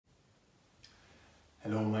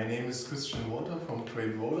Hello, my name is from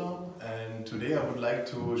TradeVola, and today I would like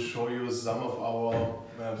to show you some of our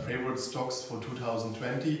favorite stocks for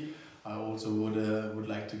 2020. I also would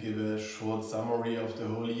like to give a short summary of the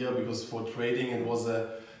whole year, because for trading it was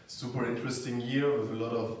a super interesting year with a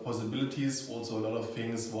lot of possibilities, also a lot of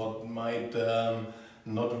things what might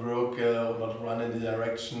not work or not run in the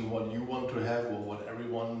direction what you want to have or what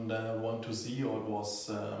everyone want to see or was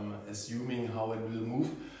assuming how it will move.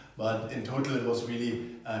 But in total it was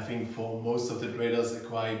really, I think, for most of the traders a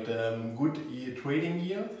quite good trading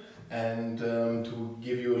year. And to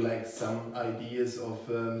give you like some ideas of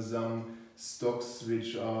some stocks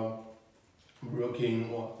which are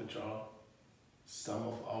working or which are some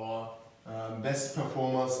of our best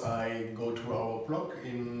performers, I go to our blog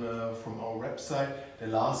from our website. The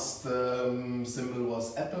last symbol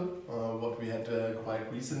was Apple, what we had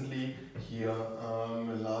quite recently here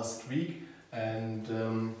last week. And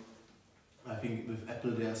I think with Apple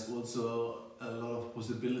there's also a lot of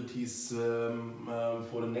possibilities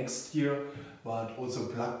for the next year, but also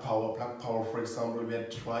Plug Power. Plug Power, for example, we had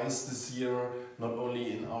twice this year, not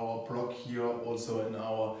only in our blog here, also in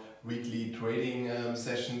our weekly trading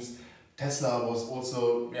sessions. Tesla was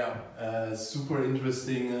also a super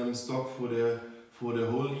interesting stock for the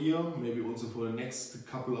whole year, maybe also for the next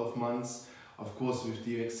couple of months. Of course, with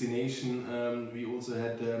the vaccination, we also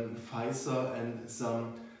had Pfizer and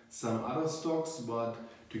some other stocks, but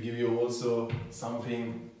to give you also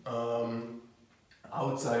something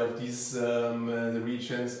outside of these the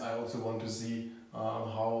regions, I also want to see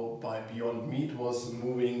how Beyond Meat was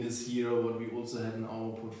moving this year, what we also had in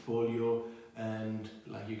our portfolio. And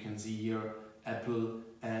like you can see here, Apple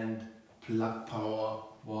and Plug Power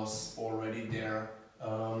was already there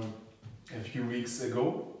a few weeks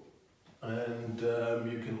ago. And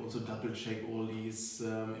you can also double check all these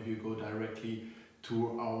if you go directly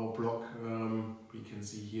to our blog. We can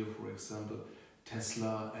see here, for example,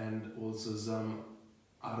 Tesla and also some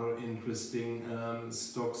other interesting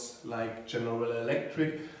stocks like General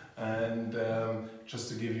Electric. And just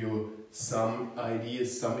to give you some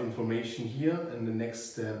ideas, some information here, in the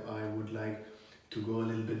next step I would like to go a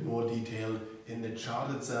little bit more detailed in the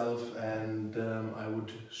chart itself, and I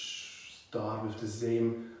would start with the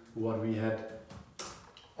same what we had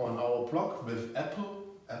on our blog with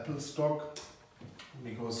Apple stock,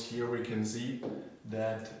 because here we can see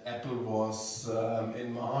that Apple was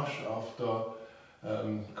in March, after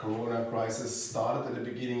Corona crisis started at the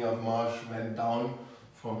beginning of March, went down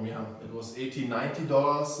from it was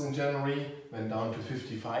 $80–90 in January, went down to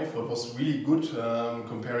 55. It was really good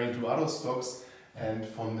comparing to other stocks. And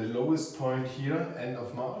from the lowest point here, end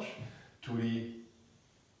of March, to the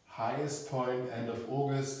highest point end of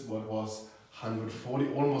August, what was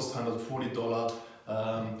 140, almost $140.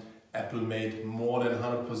 Apple made more than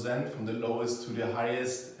 100% from the lowest to the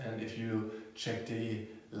highest. And if you check the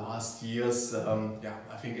last years,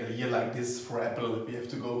 I think a year like this for Apple, we have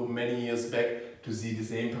to go many years back to see the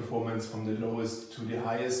same performance from the lowest to the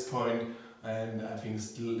highest point. And I think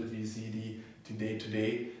still, if you see the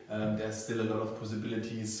day-to-day, there's still a lot of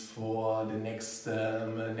possibilities for the next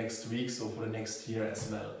weeks or for the next year as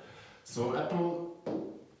well. So Apple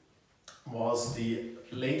was the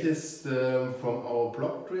latest from our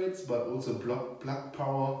block trades, but also Plug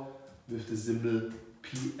Power with the symbol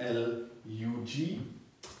PLUG.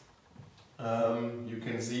 You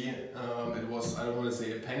can see it was, I don't want to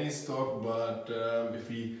say a penny stock, but if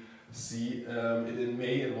we see it in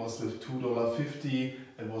May, it was with $2.50.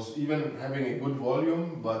 It was even having a good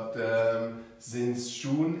volume, but since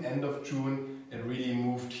June, end of June, it really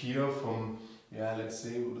moved here from, let's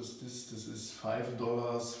say, what is this? This is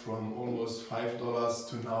 $5, from almost $5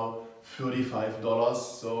 to now $35.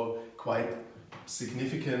 So quite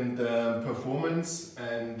significant performance,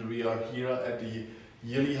 and we are here at the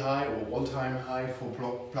yearly high or all-time high for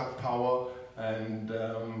Plug Power. And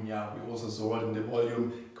we also saw it in the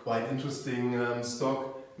volume. Quite interesting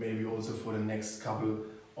stock, maybe also for the next couple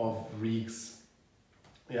of weeks.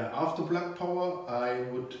 After Plug Power, I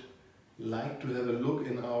would like to have a look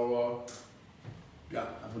in our, I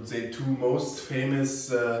would say, two most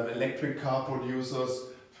famous electric car producers.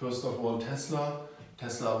 First of all, Tesla.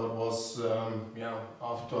 Tesla was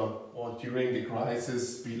after or during the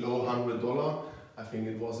crisis below $100. I think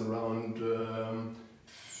it was around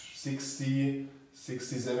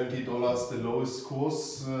 $60–70, the lowest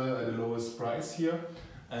course, the lowest price here.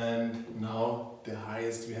 And now the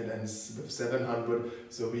highest we had with 700.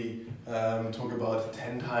 So we talk about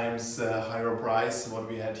 10 times higher price what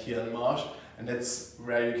we had here in March. And that's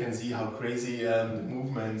where you can see how crazy the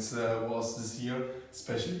movements was this year,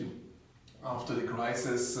 especially after the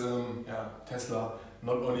crisis. Tesla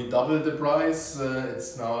not only doubled the price,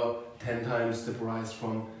 it's now 10 times the price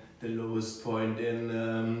from the lowest point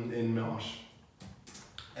in March.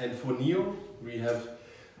 And for NEO, we have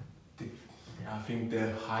I think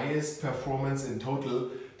the highest performance in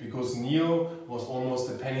total, because NEO was almost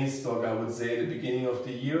a penny stock, I would say, at the beginning of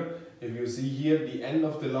the year. If you see here the end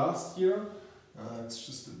of the last year, it's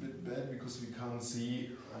just a bit bad because we can't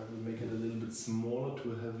see. I will make it a little bit smaller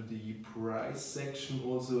to have the price section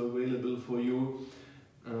also available for you.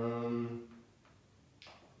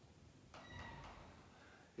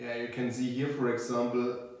 Yeah, you can see here, for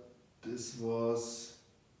example, this was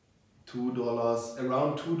 $2,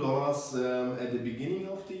 around $2 at the beginning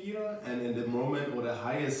of the year, and in the moment, or the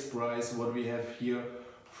highest price what we have here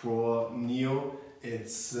for NEO,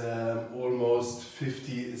 it's almost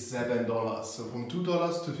 $57. So from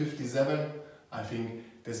 $2 to $57, I think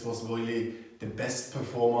this was really the best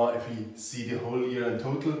performer if we see the whole year in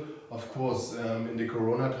total. Of course, in the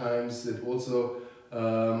Corona times, it also,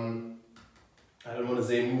 I don't want to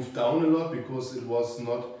say moved down a lot, because it was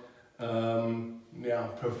not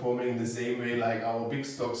performing the same way like our big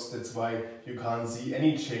stocks. That's why you can't see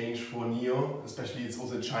any change for NEO, especially it's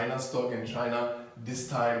also a China stock, and China this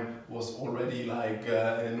time was already like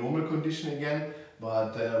in a normal condition again.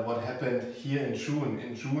 But what happened here in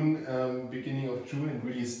June, beginning of June, it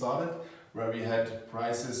really started, where we had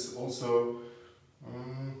prices also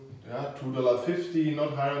 $2.50,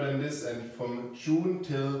 not higher than this, and from June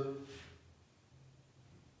till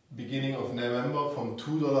beginning of November, from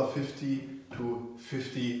 $2.50 to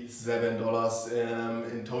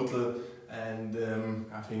 $57 in total. And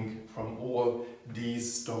I think from all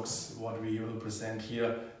these stocks what we will present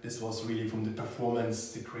here, this was really from the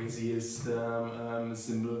performance the craziest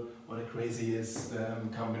symbol, or the craziest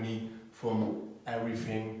company from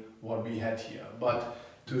everything what we had here. But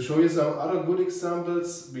to show you some other good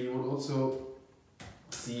examples, we would also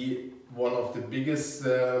see one of the biggest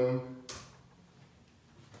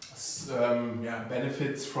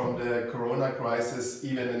benefits from the Corona crisis,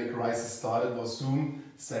 even when the crisis started, was Zoom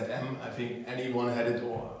ZM. I think anyone had it,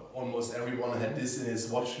 or almost everyone had this in his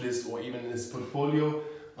watch list or even in his portfolio.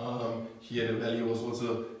 Here the value was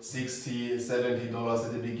also $60, $70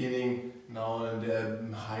 at the beginning. Now in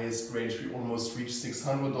the highest range we almost reached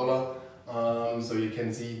 $600. So you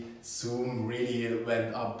can see Zoom really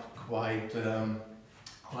went up quite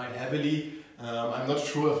heavily. I'm not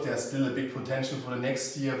sure if there's still a big potential for the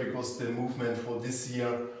next year, because the movement for this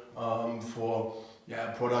year for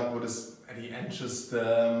a product what is at the end just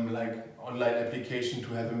like online application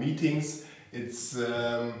to have meetings, it's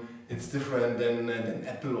different than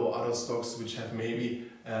Apple or other stocks which have maybe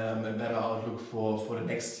a better outlook for the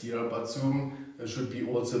next year. But Zoom should be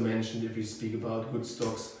also mentioned if we speak about good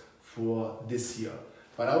stocks for this year.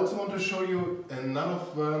 But I also want to show you another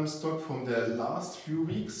stock from the last few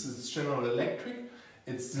weeks. It's General Electric.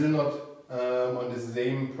 It's still not on the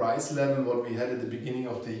same price level what we had at the beginning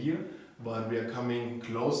of the year, but we are coming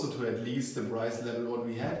closer to at least the price level what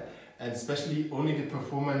we had, and especially only the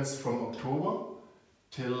performance from October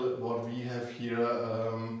till what we have here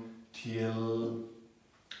till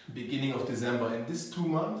beginning of December. In this 2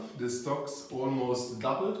 months, the stocks almost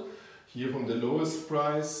doubled. Here from the lowest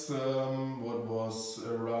price, what was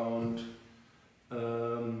around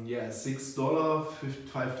 $6,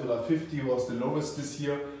 $5.50 was the lowest this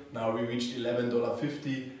year. Now we reached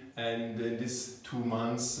 $11.50, and in these 2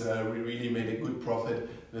 months we really made a good profit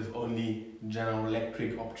with only General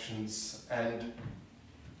Electric options. And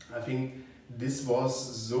I think this was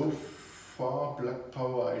so far Black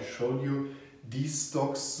Power I showed you. These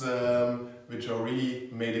stocks which are really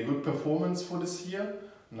made a good performance for this year.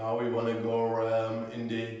 Now we want to go in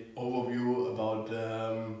the overview about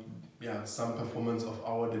some performance of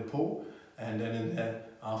our depot, and then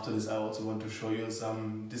after this I also want to show you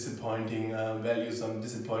some disappointing values, some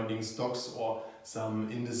disappointing stocks, or some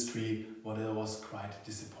industry what was quite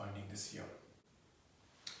disappointing this year.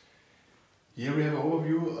 Here we have an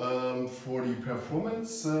overview for the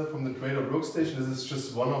performance from the Trader Workstation. This is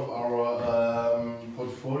just one of our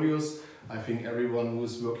portfolios. I think everyone who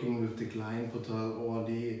is working with the client portal or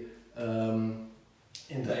the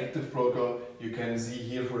interactive broker, you can see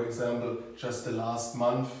here, for example, just the last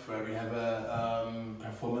month where we have a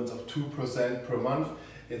performance of 2% per month.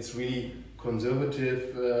 It's really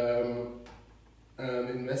conservative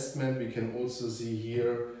investment. We can also see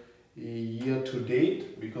here year to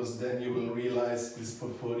date, because then you will realize this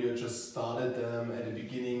portfolio just started at the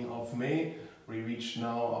beginning of May. We reached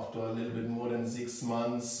now, after a little bit more than 6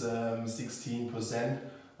 months, 16%.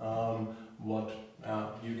 What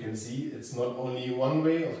you can see, it's not only one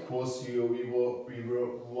way. Of course, we were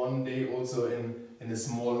one day also in in a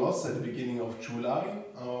small loss at the beginning of July,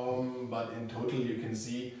 but in total you can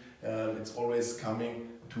see it's always coming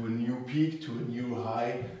to a new peak, to a new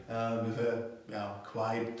high, with a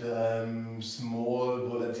quite small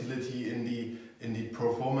volatility in the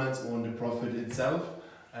performance or in the profit itself.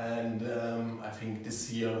 And I think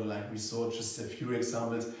this year, like we saw just a few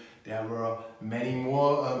examples, there were many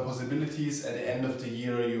more possibilities. At the end of the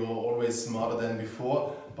year you are always smarter than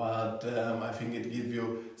before, but I think it gives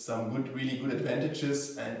you some really good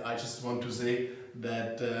advantages. And I just want to say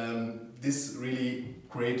that this really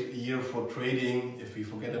great year for trading, if we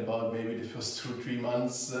forget about maybe the first 2-3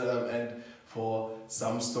 months, and for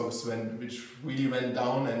some stocks which really went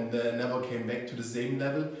down and never came back to the same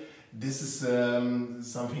level. This is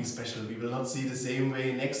something special. We will not see the same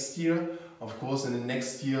way next year. Of course, in the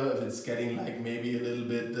next year, if it's getting like maybe a little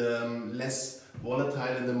bit less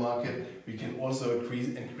volatile in the market, we can also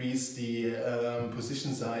increase the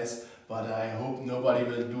position size. But I hope nobody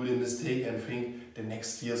will do the mistake and think the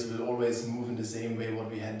next years will always move in the same way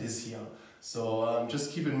what we had this year. So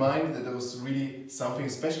just keep in mind that it was really something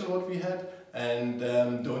special what we had, and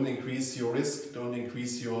don't increase your risk, don't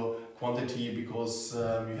increase your quantity because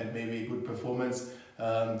you had maybe a good performance.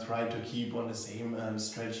 Try to keep on the same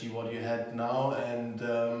strategy what you had now, and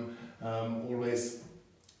always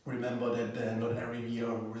remember that not every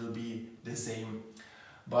year will be the same.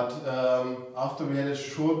 But after we had a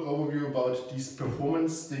short overview about this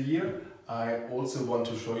performance the year, I also want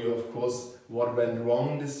to show you, of course, what went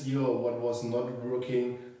wrong this year or what was not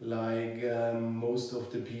working like most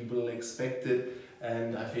of the people expected.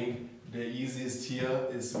 And I think the easiest here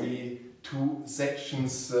is really two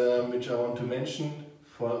sections which I want to mention.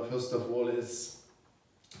 First of all is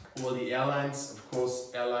all the airlines. Of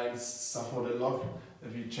course, airlines suffered a lot.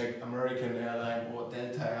 If you check American Airline or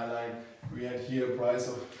Delta Airline, we had here a price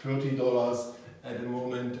of $30. At the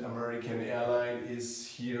moment, American Airline is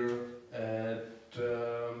here at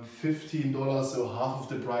 $15, so half of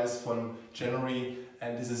the price from January.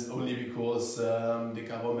 And this is only because the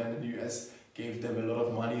government in the US gave them a lot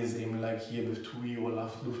of money, same like here with TUI or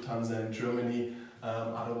Lufthansa in Germany.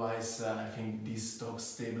 Otherwise, I think these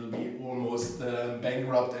stocks, they will be almost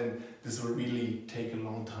bankrupt, and this will really take a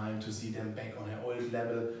long time to see them back on an old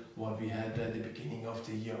level, what we had at the beginning of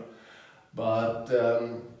the year. But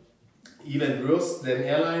even worse than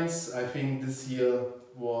airlines, I think this year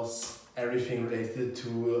was everything related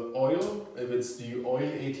to oil. If it's the oil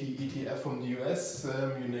ETF from the US,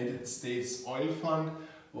 United States Oil Fund,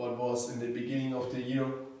 what was in the beginning of the year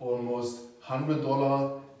almost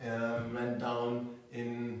 $100, went down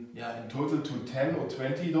in total to $10 or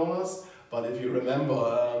 $20. But if you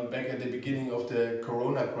remember, back at the beginning of the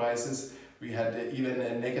Corona crisis, we had even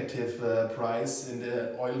a negative price in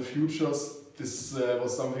the oil futures. This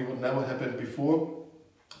was something that never happened before.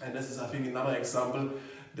 And this is, I think, another example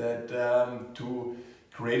that to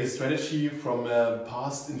create a strategy from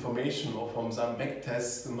past information or from some back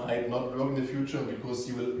tests might not work in the future, because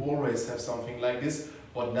you will always have something like this,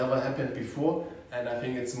 what never happened before. And I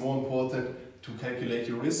think it's more important to calculate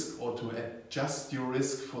your risk or to adjust your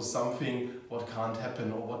risk for something what can't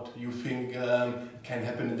happen or what you think can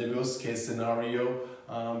happen in the worst case scenario,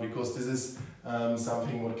 because this is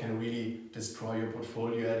something what can really destroy your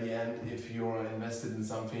portfolio at the end if you're invested in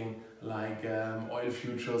something like oil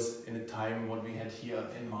futures in a time what we had here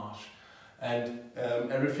in March. And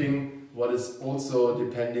everything what is also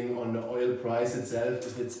depending on the oil price itself,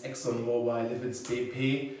 if it's ExxonMobil, if it's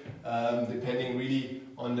BP, depending really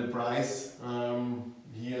on the price.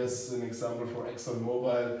 Here's an example for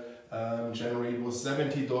ExxonMobil. January it was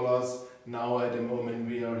 $70. Now at the moment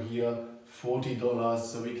we are here $40.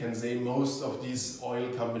 So we can say most of these oil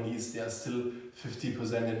companies, they are still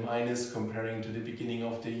 50% in minus comparing to the beginning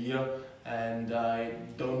of the year. And I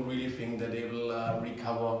don't really think that they will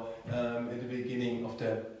recover at the beginning of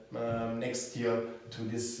the next year to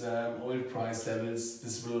this oil price levels.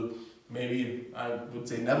 This will maybe, I would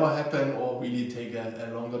say, never happen or really take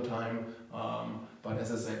a longer time. But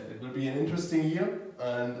as I said, it will be an interesting year,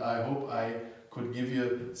 and I hope I could give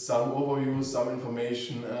you some overview, some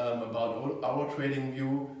information about our trading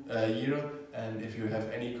view year. And if you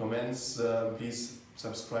have any comments, please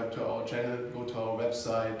subscribe to our channel, go to our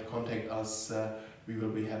website, contact us. We will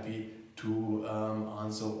be happy to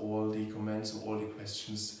answer all the comments or all the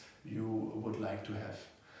questions you would like to have.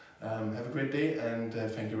 Have a great day, and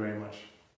thank you very much.